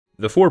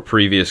The four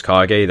previous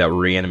Kage that were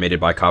reanimated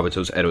by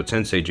Kabuto's Edo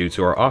Tensei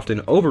jutsu are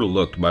often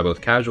overlooked by both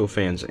casual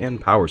fans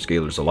and power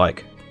scalers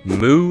alike.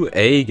 Mu,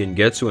 A,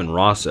 Gengetsu, and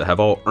Rasa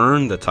have all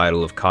earned the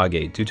title of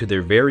Kage due to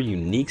their very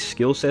unique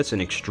skill sets and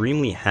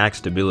extremely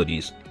hacked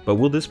abilities, but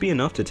will this be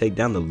enough to take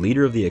down the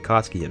leader of the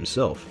Akatsuki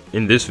himself?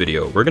 In this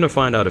video, we're going to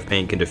find out if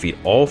Pain can defeat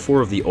all four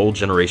of the old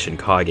generation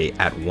Kage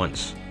at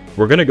once.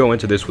 We're going to go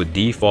into this with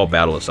default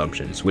battle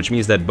assumptions, which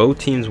means that both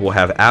teams will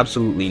have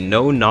absolutely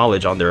no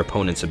knowledge on their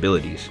opponent's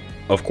abilities.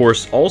 Of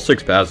course, all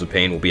 6 paths of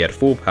Pain will be at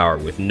full power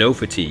with no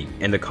fatigue,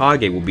 and the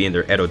Kage will be in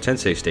their Edo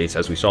Tensei states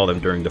as we saw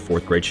them during the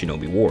 4th Great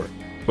Shinobi War.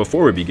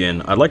 Before we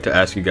begin, I'd like to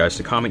ask you guys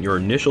to comment your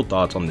initial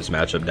thoughts on this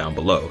matchup down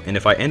below, and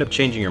if I end up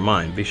changing your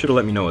mind, be sure to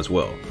let me know as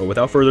well. But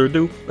without further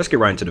ado, let's get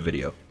right into the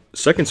video.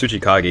 Second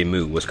Tsuchikage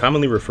Mu was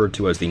commonly referred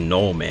to as the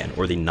Null Man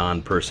or the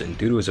Non-Person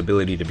due to his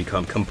ability to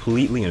become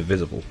completely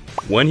invisible.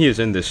 When he is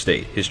in this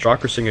state, his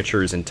chakra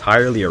signature is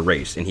entirely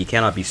erased and he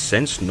cannot be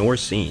sensed nor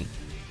seen.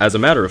 As a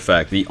matter of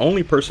fact, the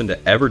only person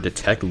to ever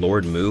detect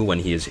Lord Mu when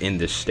he is in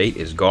this state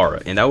is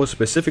Gaara, and that was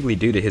specifically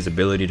due to his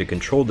ability to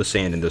control the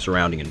sand in the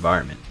surrounding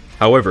environment.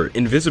 However,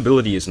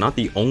 invisibility is not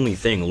the only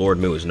thing Lord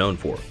Mu is known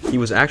for. He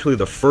was actually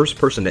the first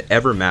person to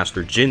ever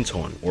master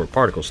Jinton, or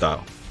particle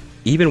style.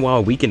 Even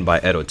while weakened by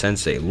Edo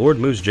Tensei, Lord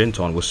Mu's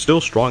Jinton was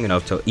still strong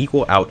enough to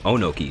equal out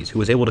Onoki's, who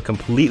was able to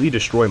completely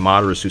destroy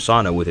Madara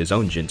Susanoo with his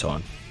own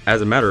Jinton.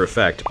 As a matter of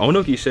fact,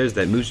 Onoki says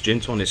that Mu's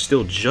Jinton is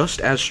still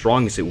just as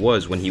strong as it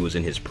was when he was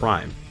in his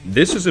prime.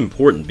 This is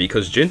important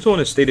because Jinton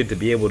is stated to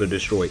be able to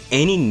destroy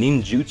any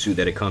ninjutsu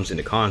that it comes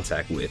into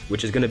contact with,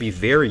 which is going to be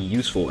very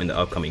useful in the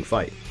upcoming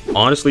fight.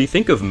 Honestly,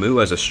 think of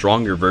Mu as a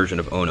stronger version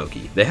of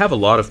Onoki. They have a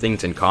lot of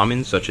things in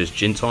common, such as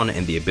Jinton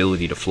and the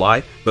ability to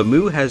fly, but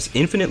Mu has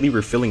infinitely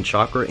refilling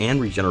chakra and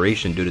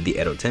regeneration due to the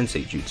Edo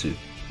Tensei jutsu.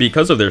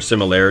 Because of their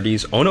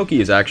similarities, Onoki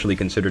is actually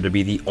considered to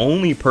be the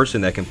only person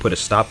that can put a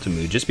stop to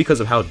Mu just because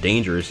of how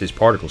dangerous his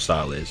particle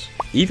style is.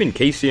 Even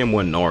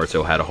KCM1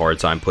 Naruto had a hard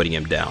time putting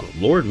him down.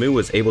 Lord Mu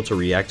was able to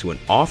react to an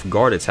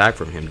off-guard attack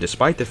from him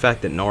despite the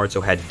fact that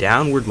Naruto had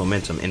downward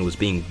momentum and was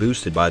being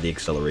boosted by the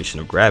acceleration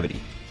of gravity.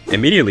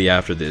 Immediately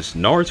after this,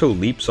 Naruto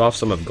leaps off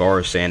some of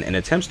Gaara's sand and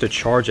attempts to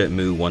charge at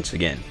Mu once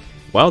again.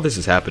 While this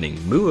is happening,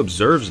 Mu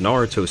observes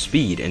Naruto's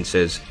speed and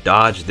says,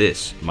 "Dodge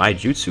this, my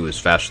jutsu is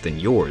faster than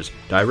yours,"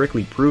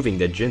 directly proving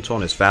that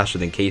Jinton is faster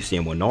than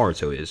KCM1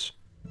 Naruto is.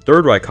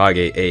 Third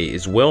Raikage A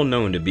is well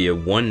known to be a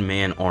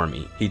one-man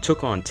army. He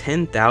took on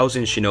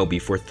 10,000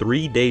 shinobi for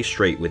 3 days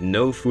straight with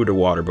no food or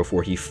water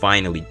before he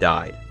finally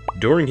died.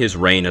 During his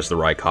reign as the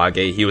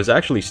Raikage, he was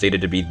actually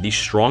stated to be the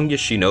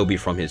strongest shinobi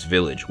from his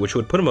village, which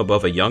would put him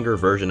above a younger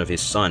version of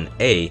his son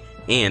A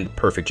and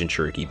Perfect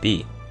Jinchuriki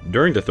B.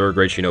 During the 3rd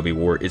Great Shinobi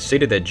War, it's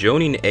stated that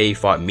Jonin A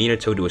fought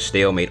Minato to a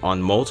stalemate on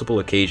multiple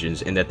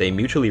occasions and that they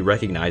mutually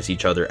recognized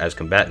each other as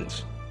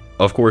combatants.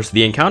 Of course,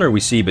 the encounter we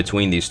see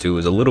between these two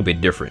is a little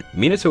bit different.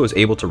 Minato is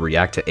able to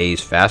react to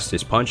A's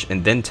fastest punch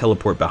and then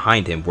teleport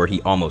behind him where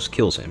he almost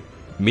kills him.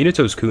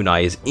 Minato's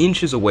kunai is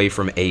inches away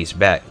from A's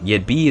back,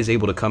 yet B is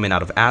able to come in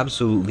out of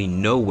absolutely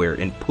nowhere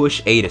and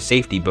push A to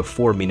safety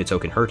before Minato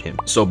can hurt him.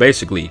 So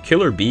basically,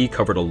 Killer B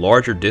covered a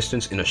larger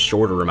distance in a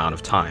shorter amount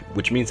of time,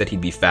 which means that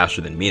he'd be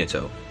faster than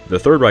Minato. The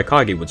 3rd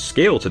Raikage would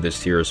scale to this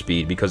tier of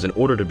speed because in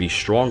order to be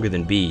stronger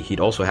than B, he'd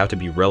also have to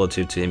be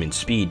relative to him in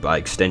speed by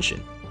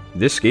extension.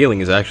 This scaling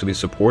is actually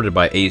supported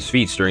by A's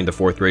feats during the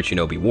 4th Great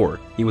Shinobi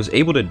War. He was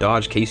able to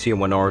dodge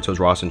KCM1 Naruto's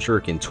Rasen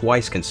Shuriken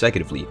twice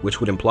consecutively,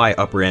 which would imply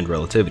upper end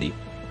relativity.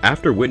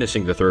 After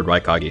witnessing the 3rd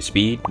Raikage's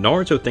speed,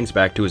 Naruto thinks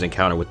back to his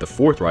encounter with the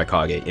 4th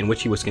Raikage in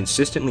which he was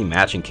consistently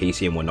matching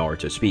KCM1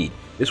 Naruto's speed.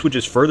 This would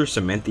just further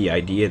cement the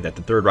idea that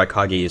the 3rd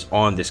Raikage is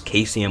on this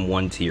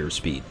KCM1 tier of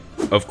speed.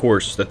 Of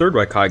course, the 3rd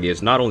Raikage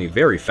is not only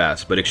very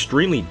fast, but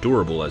extremely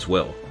durable as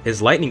well.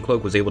 His lightning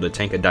cloak was able to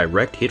tank a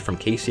direct hit from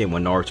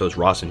KCM1 Naruto's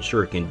Rasen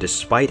Shuriken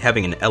despite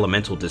having an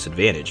elemental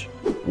disadvantage.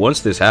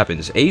 Once this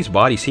happens, A's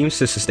body seems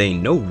to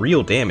sustain no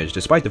real damage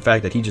despite the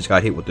fact that he just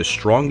got hit with the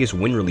strongest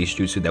wind release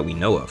jutsu that we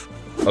know of.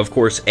 Of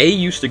course, A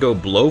used to go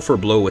blow for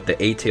blow with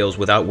the A-Tails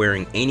without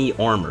wearing any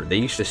armor. They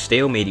used to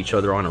stalemate each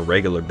other on a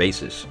regular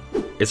basis.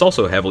 It's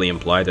also heavily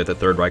implied that the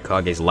 3rd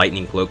Raikage's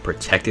lightning cloak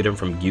protected him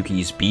from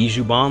Gyuki's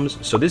Bijou bombs,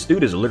 so this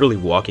dude is literally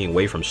walking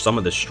away from some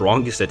of the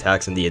strongest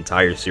attacks in the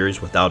entire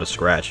series without a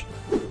scratch.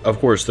 Of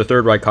course, the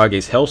 3rd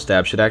Raikage's Hell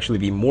Stab should actually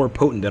be more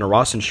potent than a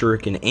Rasen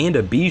Shuriken and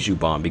a Bijou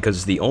bomb because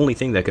it's the only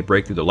thing that could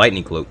break through the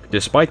lightning cloak,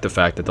 despite the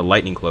fact that the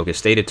lightning cloak is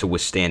stated to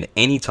withstand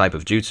any type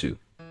of jutsu.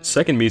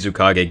 Second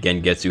Mizukage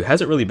Gengetsu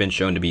hasn't really been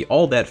shown to be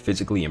all that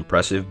physically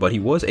impressive, but he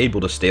was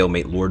able to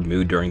stalemate Lord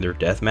Mu during their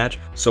deathmatch,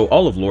 so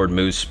all of Lord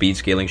Mu's speed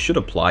scaling should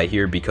apply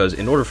here because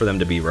in order for them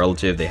to be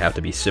relative, they have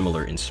to be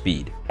similar in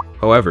speed.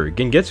 However,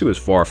 Gengetsu is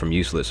far from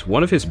useless.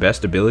 One of his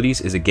best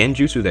abilities is a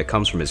genjutsu that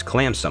comes from his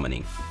clam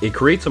summoning. It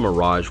creates a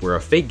mirage where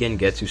a fake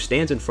Gengetsu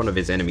stands in front of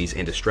his enemies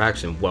and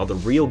distracts him, while the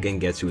real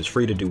Gengetsu is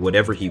free to do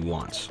whatever he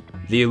wants.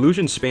 The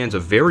illusion spans a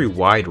very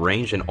wide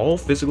range and all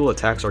physical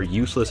attacks are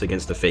useless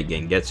against the fake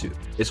Gengetsu.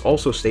 It's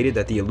also stated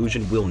that the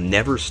illusion will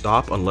never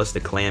stop unless the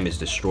clam is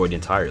destroyed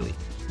entirely.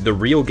 The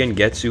real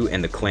Gengetsu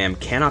and the clam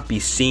cannot be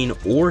seen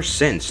or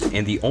sensed,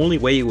 and the only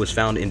way it was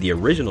found in the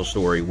original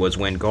story was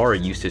when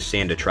Gaara used his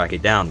sand to track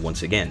it down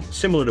once again,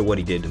 similar to what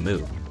he did to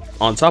Mu.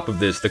 On top of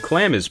this, the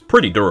clam is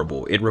pretty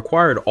durable. It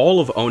required all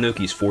of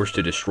Onuki's force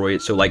to destroy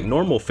it, so like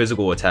normal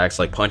physical attacks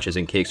like punches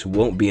and kicks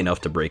won't be enough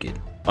to break it.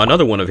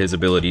 Another one of his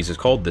abilities is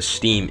called the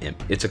Steam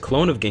Imp. It's a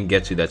clone of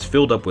Gengetsu that's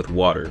filled up with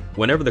water.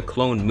 Whenever the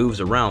clone moves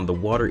around, the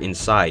water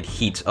inside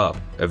heats up.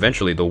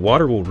 Eventually, the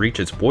water will reach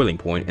its boiling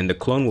point and the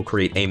clone will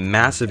create a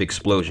massive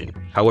explosion.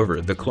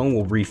 However, the clone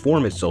will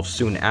reform itself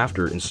soon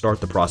after and start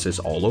the process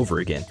all over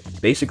again,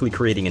 basically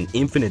creating an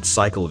infinite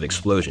cycle of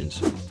explosions.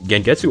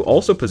 Gengetsu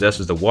also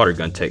possesses the water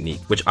gun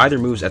technique, which either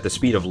moves at the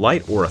speed of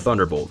light or a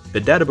thunderbolt.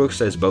 The databook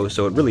says both,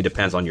 so it really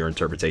depends on your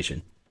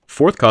interpretation.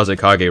 Fourth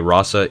Kazekage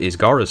Rasa is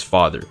Gaara's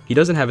father. He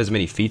doesn't have as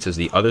many feats as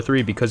the other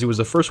three because he was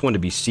the first one to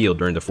be sealed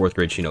during the 4th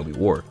grade Shinobi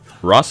War.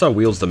 Rasa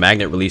wields the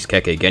magnet release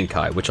Kekkei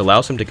Genkai, which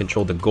allows him to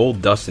control the gold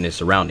dust in his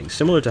surroundings,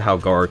 similar to how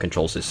Gaara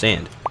controls his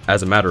sand.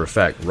 As a matter of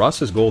fact,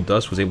 Rasa's gold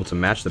dust was able to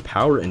match the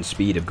power and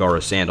speed of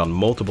Gaara's sand on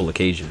multiple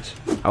occasions.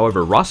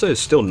 However, Rasa is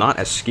still not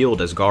as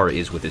skilled as Gaara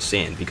is with his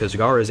sand, because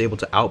Gaara is able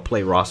to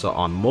outplay Rasa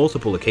on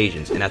multiple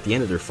occasions, and at the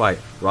end of their fight,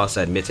 Rasa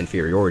admits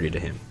inferiority to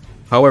him.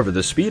 However,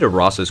 the speed of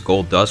Rasa's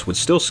gold dust would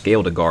still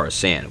scale to Gaara's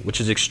sand, which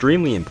is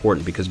extremely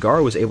important because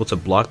Gaara was able to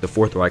block the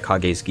 4th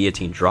Raikage's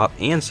guillotine drop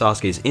and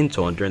Sasuke's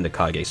Inton during the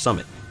Kage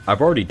Summit.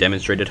 I've already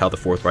demonstrated how the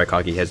 4th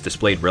Raikage has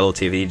displayed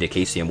relativity to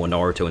KCM1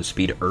 Naruto in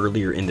speed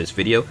earlier in this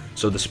video,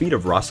 so the speed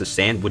of Rasa's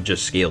sand would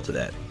just scale to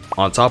that.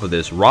 On top of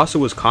this, Rasa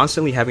was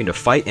constantly having to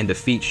fight and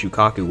defeat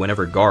Shukaku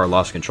whenever Gaara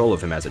lost control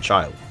of him as a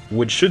child,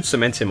 which should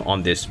cement him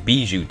on this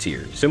Bijou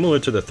tier, similar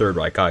to the 3rd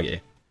Raikage.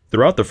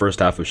 Throughout the first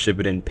half of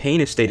Shippuden,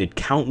 Pain is stated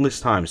countless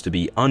times to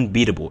be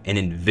unbeatable and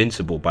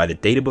invincible by the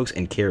databooks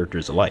and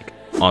characters alike.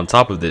 On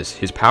top of this,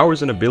 his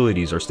powers and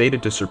abilities are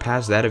stated to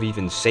surpass that of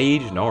even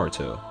Sage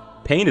Naruto.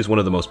 Pain is one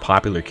of the most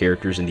popular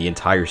characters in the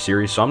entire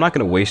series, so I'm not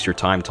going to waste your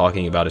time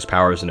talking about his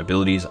powers and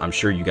abilities. I'm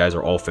sure you guys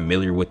are all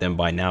familiar with them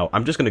by now.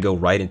 I'm just going to go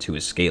right into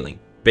his scaling.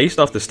 Based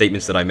off the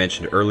statements that I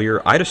mentioned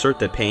earlier, I'd assert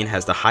that Pain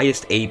has the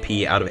highest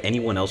AP out of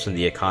anyone else in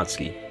the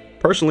Akatsuki.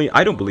 Personally,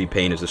 I don't believe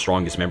Pain is the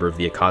strongest member of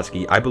the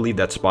Akatsuki. I believe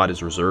that spot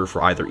is reserved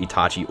for either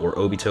Itachi or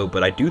Obito,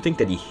 but I do think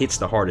that he hits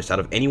the hardest out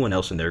of anyone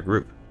else in their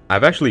group.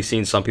 I've actually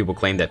seen some people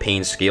claim that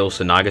Pain scales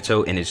to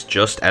Nagato and is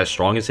just as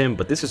strong as him,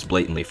 but this is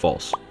blatantly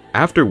false.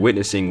 After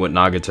witnessing what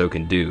Nagato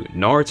can do,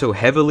 Naruto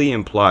heavily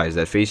implies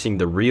that facing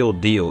the real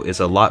deal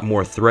is a lot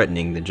more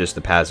threatening than just the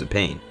passive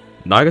Pain.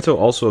 Nagato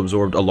also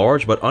absorbed a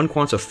large but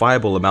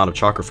unquantifiable amount of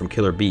chakra from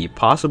Killer Bee,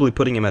 possibly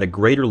putting him at a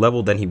greater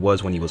level than he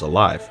was when he was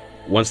alive.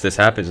 Once this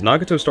happens,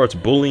 Nagato starts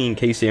bullying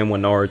KCM1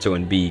 Naruto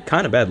and Bee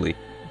kinda badly,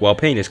 while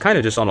Pain is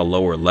kinda just on a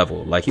lower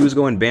level, like he was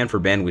going band for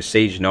band with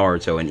Sage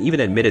Naruto and even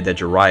admitted that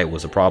Jiraiya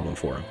was a problem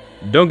for him.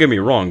 Don't get me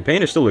wrong,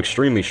 Pain is still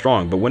extremely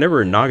strong, but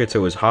whenever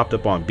Nagato is hopped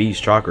up on Bee's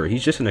chakra,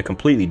 he's just in a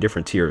completely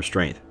different tier of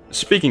strength.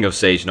 Speaking of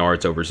Sage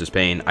Naruto versus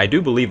Pain, I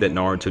do believe that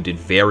Naruto did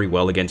very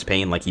well against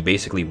Pain, like he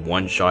basically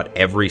one-shot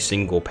every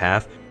single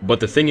path,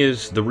 but the thing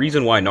is, the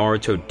reason why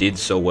Naruto did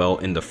so well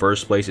in the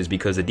first place is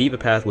because the Diva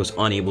Path was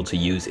unable to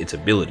use its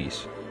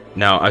abilities.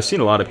 Now, I've seen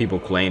a lot of people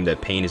claim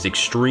that Pain is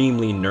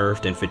extremely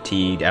nerfed and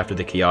fatigued after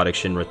the chaotic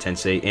Shinra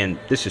Tensei, and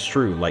this is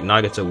true, like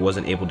Nagato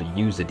wasn't able to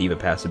use the Diva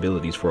Path's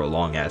abilities for a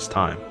long ass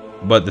time.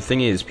 But the thing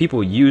is,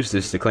 people use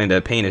this to claim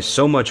that Pain is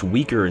so much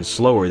weaker and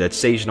slower that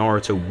Sage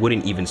Naruto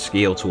wouldn't even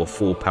scale to a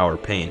full power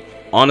Pain.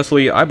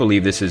 Honestly, I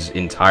believe this is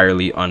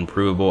entirely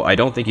unprovable. I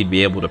don't think you'd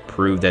be able to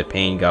prove that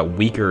Pain got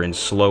weaker and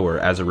slower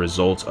as a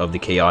result of the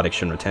chaotic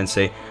Shinra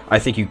Tensei. I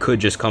think you could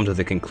just come to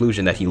the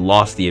conclusion that he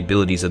lost the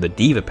abilities of the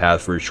Diva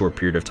Path for a short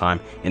period of time,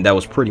 and that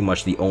was pretty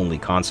much the only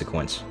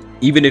consequence.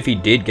 Even if he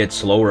did get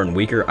slower and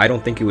weaker, I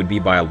don't think it would be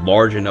by a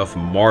large enough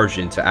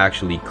margin to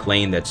actually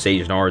claim that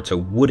Sage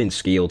Naruto wouldn't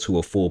scale to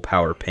a full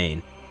power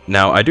Pain.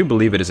 Now, I do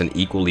believe it is an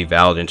equally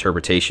valid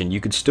interpretation. You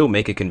could still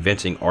make a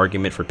convincing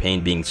argument for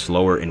Pain being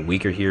slower and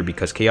weaker here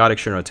because chaotic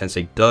Shinra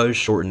Tensei does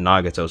shorten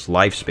Nagato's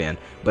lifespan,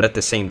 but at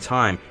the same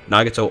time,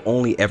 Nagato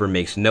only ever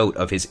makes note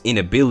of his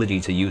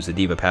inability to use the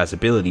Diva Path's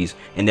abilities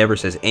and never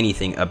says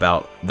anything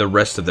about the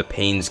rest of the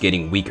Pains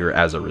getting weaker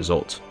as a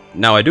result.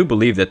 Now, I do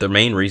believe that the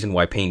main reason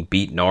why Pain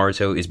beat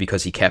Naruto is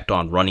because he kept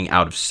on running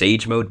out of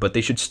Sage mode, but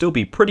they should still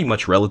be pretty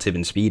much relative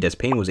in speed as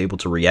Pain was able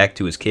to react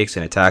to his kicks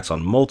and attacks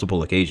on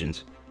multiple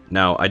occasions.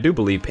 Now, I do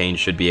believe Pain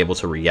should be able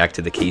to react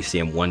to the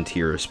KCM 1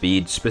 tier of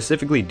speed,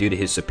 specifically due to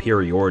his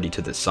superiority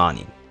to the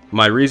Sannin.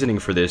 My reasoning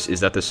for this is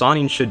that the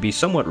Sannin should be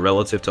somewhat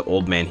relative to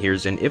Old Man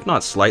Hiruzen, if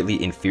not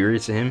slightly inferior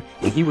to him,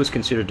 and he was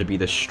considered to be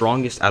the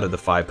strongest out of the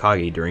 5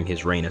 Kage during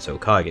his reign as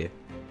Hokage.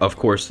 Of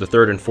course, the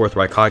 3rd and 4th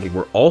Raikage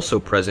were also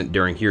present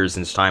during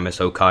Hiruzen's time as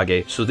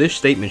Hokage, so this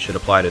statement should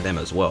apply to them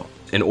as well.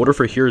 In order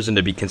for Hiruzen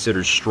to be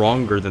considered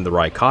stronger than the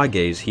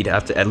Raikages, he'd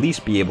have to at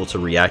least be able to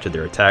react to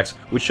their attacks,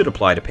 which should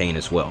apply to Pain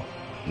as well.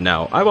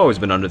 Now, I've always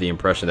been under the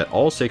impression that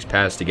all 6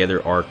 paths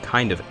together are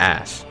kind of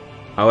ass.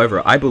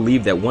 However, I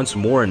believe that once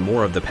more and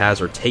more of the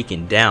paths are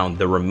taken down,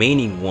 the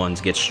remaining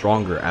ones get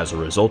stronger as a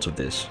result of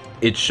this.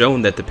 It's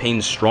shown that the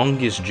Pain's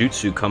strongest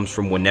jutsu comes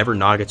from whenever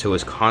Nagato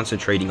is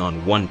concentrating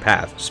on one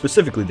path,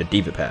 specifically the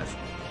Diva Path.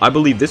 I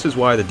believe this is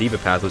why the Diva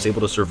Path was able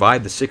to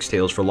survive the Six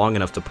Tails for long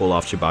enough to pull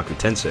off Shibaku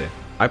Tensei.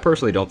 I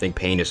personally don't think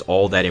Pain is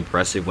all that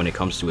impressive when it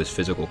comes to his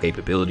physical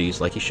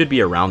capabilities, like he should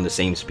be around the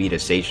same speed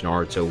as Sage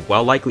Naruto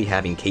while likely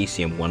having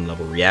KCM 1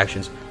 level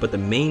reactions, but the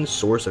main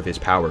source of his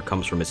power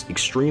comes from his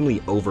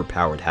extremely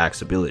overpowered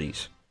hacks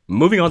abilities.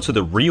 Moving on to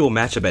the real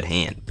matchup at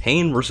hand,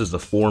 Pain versus the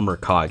former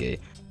Kage.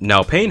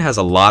 Now, Pain has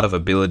a lot of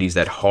abilities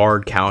that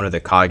hard counter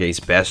the Kage's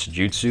best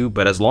jutsu,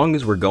 but as long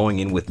as we're going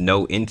in with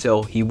no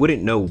intel, he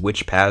wouldn't know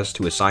which paths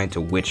to assign to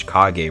which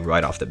Kage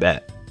right off the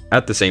bat.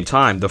 At the same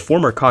time, the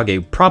former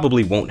Kage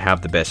probably won't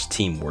have the best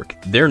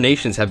teamwork. Their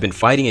nations have been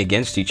fighting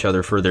against each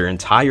other for their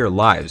entire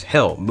lives.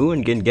 Hell, Mu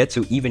and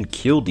Gengetsu even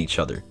killed each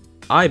other.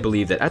 I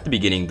believe that at the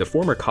beginning, the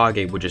former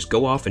Kage would just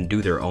go off and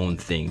do their own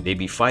thing. They'd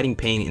be fighting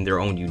Pain in their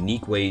own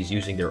unique ways,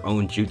 using their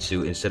own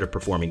jutsu instead of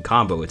performing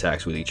combo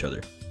attacks with each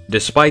other.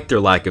 Despite their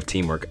lack of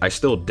teamwork, I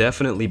still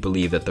definitely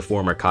believe that the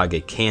former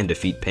Kage can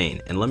defeat Pain,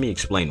 and let me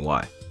explain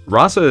why.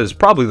 Rasa is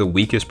probably the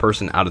weakest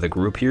person out of the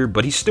group here,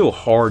 but he still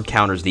hard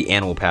counters the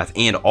Animal Path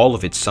and all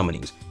of its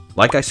summonings.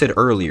 Like I said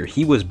earlier,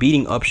 he was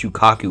beating up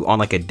Shukaku on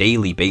like a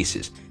daily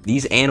basis.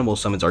 These animal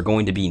summons are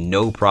going to be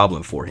no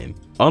problem for him.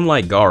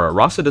 Unlike Gaara,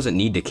 Rasa doesn't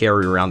need to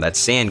carry around that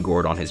sand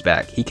gourd on his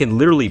back. He can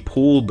literally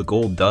pull the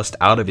gold dust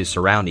out of his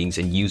surroundings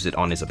and use it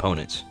on his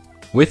opponents.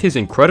 With his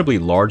incredibly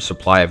large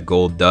supply of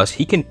gold dust,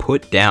 he can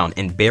put down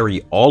and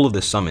bury all of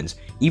the summons.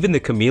 Even the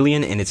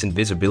chameleon and its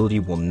invisibility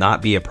will not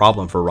be a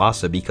problem for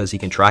Rasa because he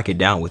can track it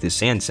down with his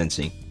sand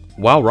sensing.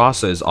 While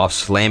Rasa is off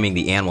slamming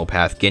the Animal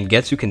Path,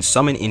 Gengetsu can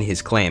summon in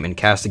his clam and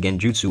cast a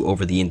Genjutsu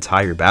over the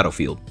entire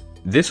battlefield.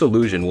 This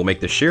illusion will make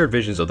the shared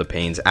visions of the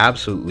Pains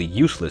absolutely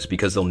useless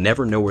because they'll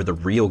never know where the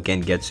real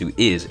Gengetsu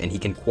is, and he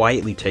can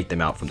quietly take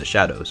them out from the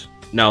shadows.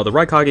 Now, the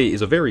Raikage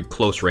is a very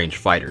close-range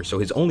fighter, so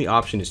his only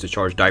option is to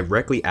charge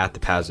directly at the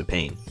paths of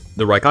Pain.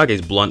 The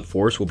Raikage's blunt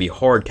force will be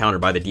hard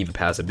countered by the Diva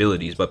Path's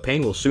abilities, but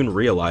Pain will soon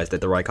realize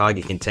that the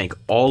Raikage can tank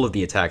all of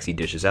the attacks he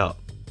dishes out.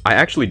 I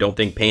actually don't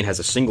think Pain has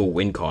a single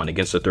win con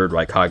against the third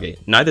Raikage.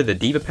 Neither the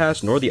Diva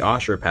Path's nor the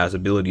Ashura Path's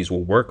abilities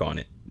will work on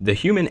it. The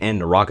human and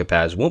Naraka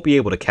Paths won't be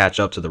able to catch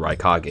up to the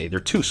Raikage, they're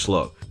too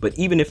slow, but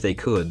even if they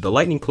could, the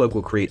Lightning Cloak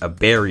will create a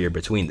barrier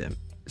between them.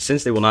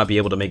 Since they will not be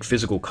able to make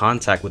physical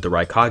contact with the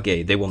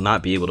Raikage, they will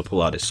not be able to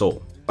pull out his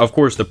soul. Of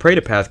course, the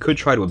Preta Path could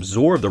try to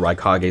absorb the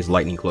Raikage's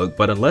Lightning Cloak,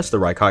 but unless the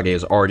Raikage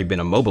has already been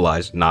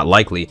immobilized, not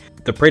likely,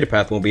 the Preta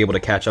Path won't be able to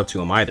catch up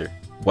to him either.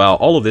 While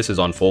all of this is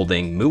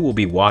unfolding, Mu will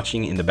be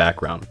watching in the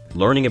background,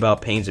 learning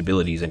about Pain's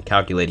abilities and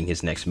calculating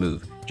his next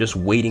move, just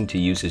waiting to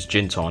use his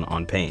Jinton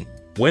on Pain.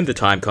 When the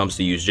time comes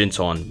to use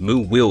Jinton, Mu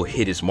will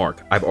hit his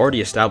mark. I've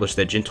already established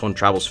that Jinton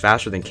travels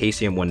faster than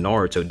KCM 1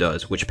 Naruto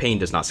does, which Pain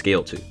does not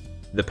scale to.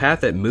 The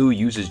path that Mu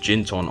uses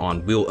Jinton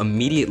on will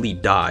immediately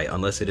die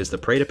unless it is the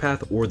Preta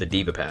Path or the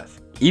Diva Path.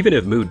 Even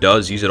if Mu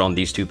does use it on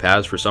these two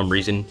paths for some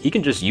reason, he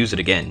can just use it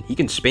again. He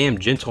can spam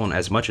Jinton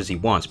as much as he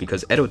wants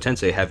because Edo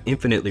Tensei have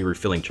infinitely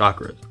refilling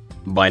chakras.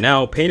 By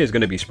now, Pain is going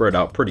to be spread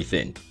out pretty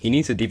thin. He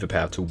needs the Diva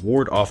Path to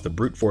ward off the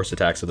brute force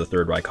attacks of the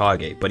third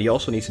Raikage, but he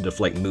also needs to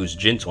deflect Mu's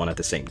Jinton at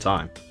the same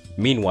time.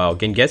 Meanwhile,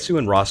 Gengetsu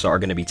and Rasa are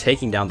going to be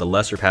taking down the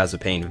lesser paths of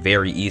Pain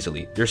very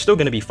easily. They're still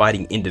going to be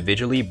fighting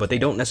individually, but they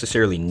don't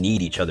necessarily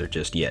need each other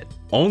just yet.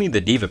 Only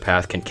the Diva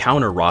Path can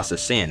counter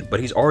Rasa's sand, but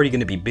he's already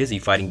going to be busy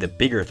fighting the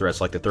bigger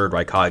threats like the third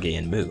Raikage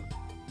and Mu.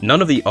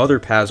 None of the other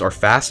paths are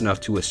fast enough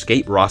to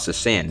escape Rasa's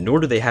sand, nor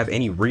do they have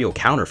any real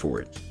counter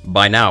for it.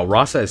 By now,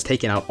 Rasa has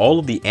taken out all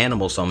of the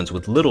animal summons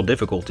with little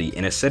difficulty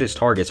and has set his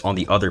targets on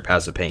the other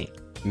paths of Pain.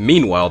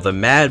 Meanwhile, the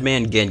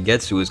madman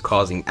Gengetsu is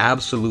causing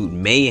absolute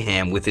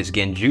mayhem with his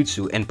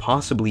Genjutsu and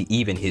possibly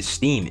even his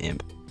Steam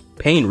Imp.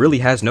 Pain really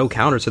has no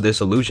counter to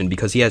this illusion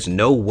because he has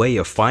no way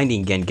of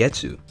finding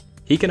Gengetsu.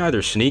 He can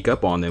either sneak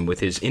up on them with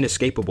his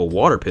inescapable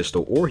water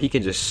pistol, or he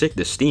can just sick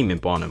the Steam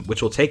Imp on him,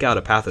 which will take out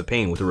a path of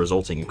Pain with a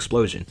resulting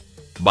explosion.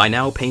 By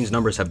now, Pain's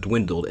numbers have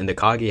dwindled and the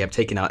Kage have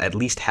taken out at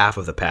least half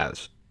of the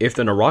paths. If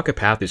the Naraka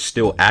path is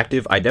still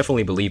active, I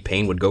definitely believe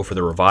Pain would go for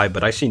the revive,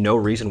 but I see no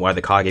reason why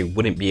the Kage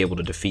wouldn't be able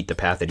to defeat the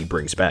path that he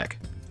brings back.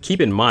 Keep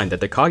in mind that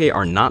the Kage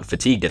are not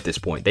fatigued at this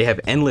point. They have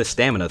endless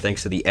stamina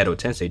thanks to the Edo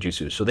Tensei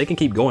Jutsu, so they can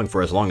keep going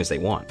for as long as they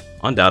want.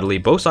 Undoubtedly,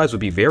 both sides would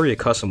be very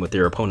accustomed with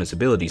their opponent's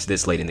abilities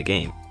this late in the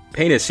game.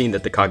 Pain has seen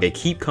that the Kage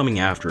keep coming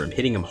after him,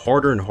 hitting him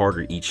harder and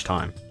harder each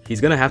time. He's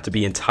gonna have to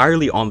be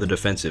entirely on the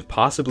defensive,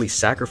 possibly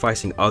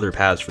sacrificing other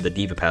paths for the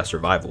Diva Path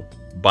survival.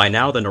 By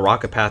now, the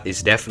Naraka path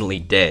is definitely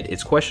dead.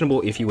 It's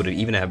questionable if he would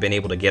even have been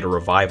able to get a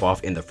revive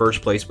off in the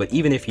first place, but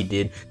even if he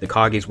did, the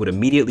Kages would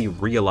immediately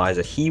realize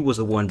that he was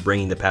the one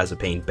bringing the paths of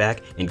Pain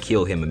back and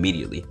kill him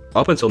immediately.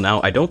 Up until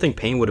now, I don't think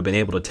Pain would have been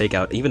able to take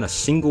out even a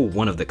single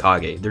one of the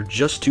Kage. They're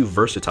just too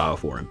versatile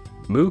for him.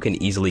 Mu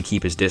can easily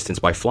keep his distance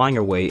by flying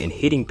away and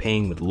hitting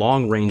Pain with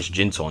long-range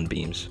Jinton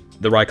beams.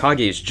 The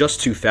Raikage is just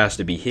too fast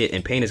to be hit,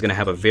 and Pain is going to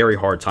have a very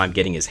hard time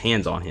getting his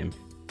hands on him.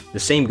 The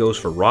same goes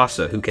for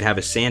Rasa, who can have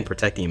his sand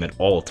protecting him at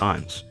all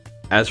times.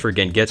 As for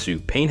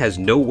Gengetsu, Pain has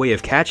no way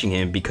of catching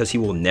him because he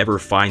will never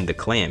find the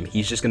clam.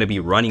 He's just going to be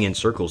running in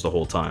circles the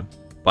whole time.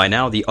 By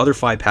now, the other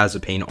 5 paths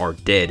of Pain are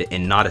dead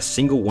and not a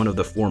single one of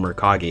the former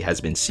Kage has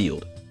been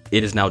sealed.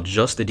 It is now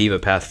just the Diva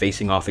Path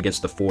facing off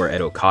against the 4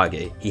 Edo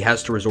Kage. He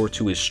has to resort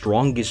to his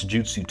strongest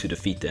jutsu to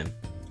defeat them.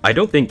 I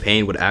don't think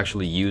Pain would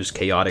actually use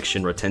Chaotic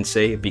Shinra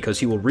Tensei because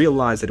he will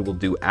realize that it will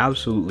do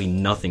absolutely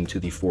nothing to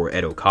the 4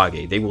 Edo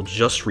Kage. They will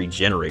just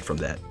regenerate from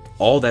that.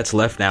 All that's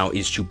left now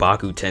is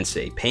Chubaku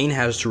Tensei. Pain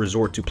has to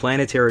resort to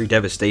planetary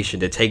devastation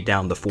to take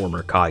down the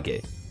former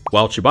Kage.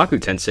 While Chubaku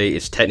Tensei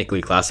is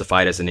technically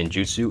classified as a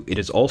ninjutsu, it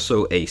is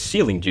also a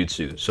sealing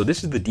jutsu, so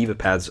this is the Diva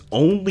Path's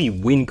only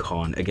win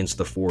con against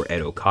the 4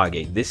 Edo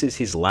Kage. This is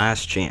his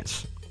last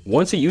chance.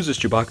 Once he uses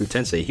Chubaku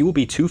Tensei, he will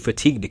be too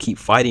fatigued to keep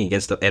fighting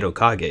against the Edo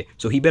Kage,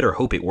 so he better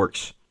hope it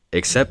works.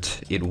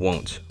 Except it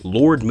won't.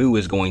 Lord Mu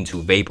is going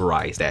to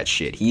vaporize that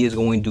shit. He is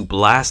going to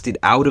blast it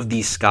out of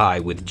the sky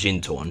with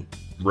Jinton.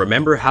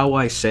 Remember how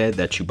I said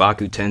that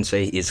Chubaku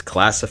Tensei is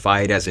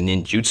classified as a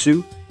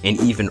ninjutsu? And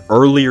even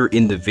earlier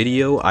in the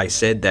video, I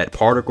said that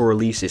particle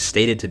release is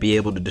stated to be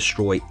able to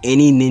destroy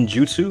any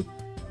ninjutsu?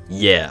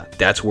 Yeah,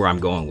 that's where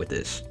I'm going with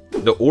this.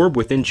 The orb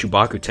within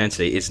Chubaku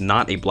Tensei is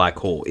not a black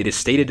hole. It is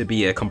stated to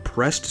be a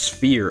compressed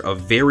sphere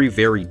of very,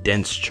 very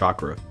dense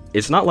chakra.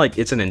 It's not like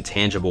it's an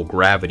intangible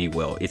gravity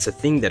well, it's a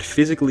thing that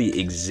physically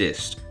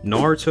exists.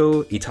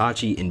 Naruto,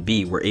 Itachi, and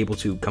B were able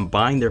to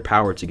combine their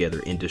power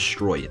together and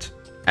destroy it.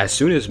 As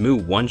soon as Mu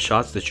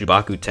one-shots the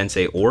Chubaku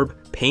Tensei orb,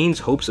 Pain's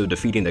hopes of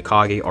defeating the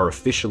Kage are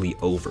officially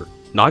over.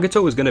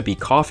 Nagato is going to be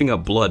coughing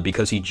up blood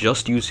because he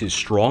just used his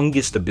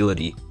strongest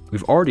ability.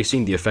 We've already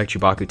seen the effect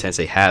Chubaku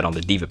Tensei had on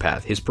the Diva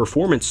Path. His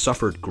performance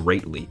suffered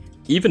greatly.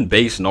 Even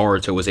base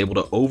Naruto was able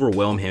to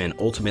overwhelm him and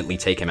ultimately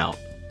take him out.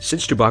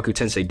 Since Chubaku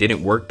Tensei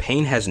didn't work,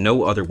 Pain has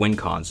no other win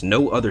cons,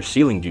 no other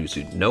sealing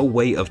jutsu, no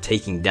way of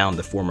taking down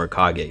the former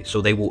Kage, so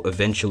they will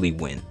eventually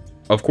win.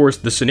 Of course,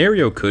 the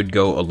scenario could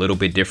go a little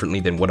bit differently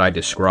than what I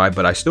described,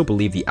 but I still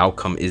believe the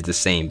outcome is the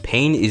same.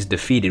 Pain is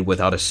defeated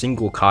without a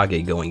single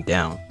Kage going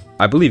down.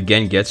 I believe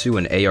Gengetsu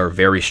and A are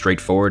very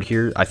straightforward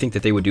here. I think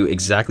that they would do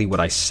exactly what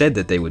I said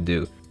that they would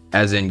do,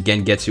 as in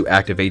Gengetsu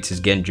activates his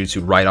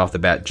Genjutsu right off the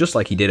bat just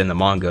like he did in the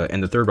manga,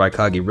 and the third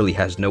Raikage really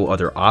has no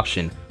other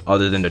option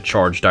other than to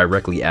charge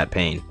directly at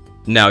Pain.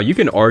 Now, you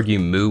can argue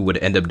Mu would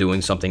end up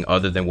doing something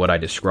other than what I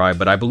described,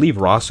 but I believe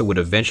Rasa would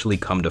eventually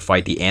come to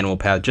fight the Animal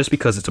Path just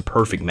because it's a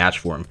perfect match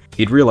for him.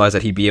 He'd realize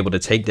that he'd be able to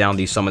take down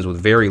these summons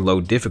with very low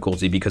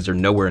difficulty because they're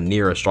nowhere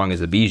near as strong as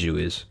the Bijou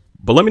is.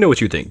 But let me know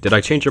what you think. Did I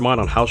change your mind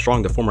on how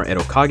strong the former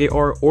Edo Kage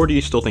are, or do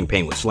you still think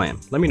Pain would slam?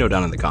 Let me know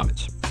down in the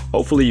comments.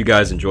 Hopefully you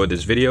guys enjoyed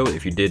this video.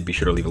 If you did, be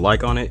sure to leave a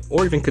like on it,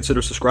 or even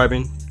consider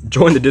subscribing.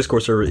 Join the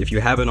Discord server if you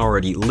haven't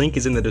already. Link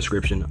is in the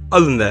description.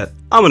 Other than that,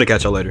 I'm gonna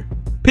catch y'all later.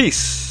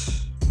 Peace!